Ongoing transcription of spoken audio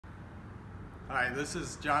Hi, this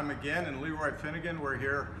is John McGinn and Leroy Finnegan. We're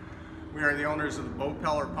here. We are the owners of the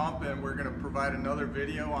Bowpeller pump, and we're going to provide another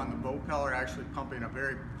video on the Bowpeller actually pumping a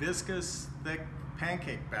very viscous, thick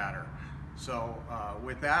pancake batter. So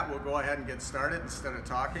with that, we'll go ahead and get started. Instead of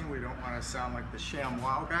talking, we don't want to sound like the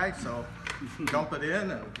ShamWow guy, so dump it in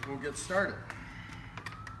and we'll get started.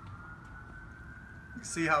 You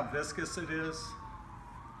see how viscous it is?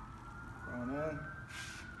 Going in.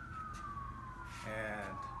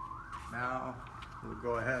 And now we'll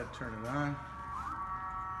go ahead, turn it on.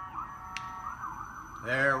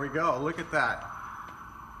 There we go. Look at that.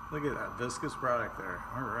 Look at that viscous product there.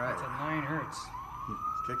 All right. That's a 9 hertz.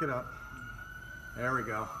 Kick it up. There we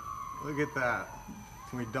go. Look at that.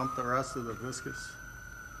 Can we dump the rest of the viscous?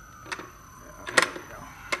 Yeah, there we go.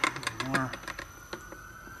 A little more.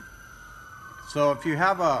 So if you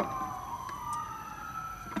have a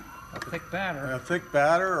thick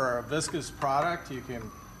batter or a viscous product, you can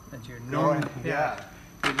that you normally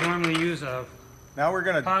you normally use a now we're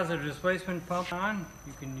gonna positive displacement pump on.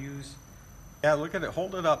 You can use look at it.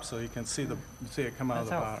 Hold it up so you can see it come out of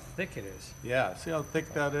the bottom. That's how thick it is. Yeah, see how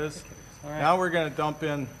thick that is? All right. Now we're going to dump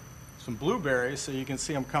in some blueberries so you can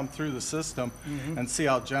see them come through the system and see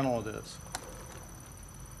how gentle it is.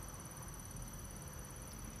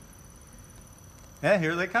 Yeah,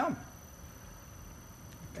 here they come.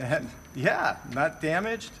 And yeah, not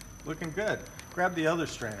damaged, looking good. Grab the other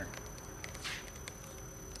strainer.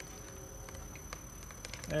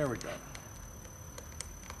 There we go.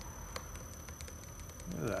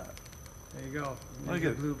 Look at that. There you go. Look Look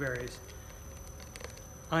at blueberries.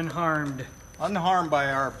 Unharmed. Unharmed by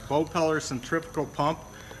our Bowpeller centrifugal pump.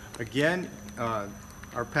 Again,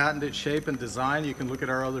 our patented shape and design, you can look at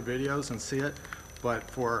our other videos and see it. But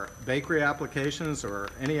for bakery applications or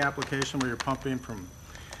any application where you're pumping from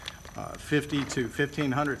 50 to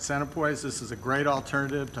 1,500 centipoise, this is a great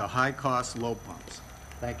alternative to high-cost lobe pumps.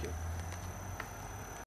 Thank you.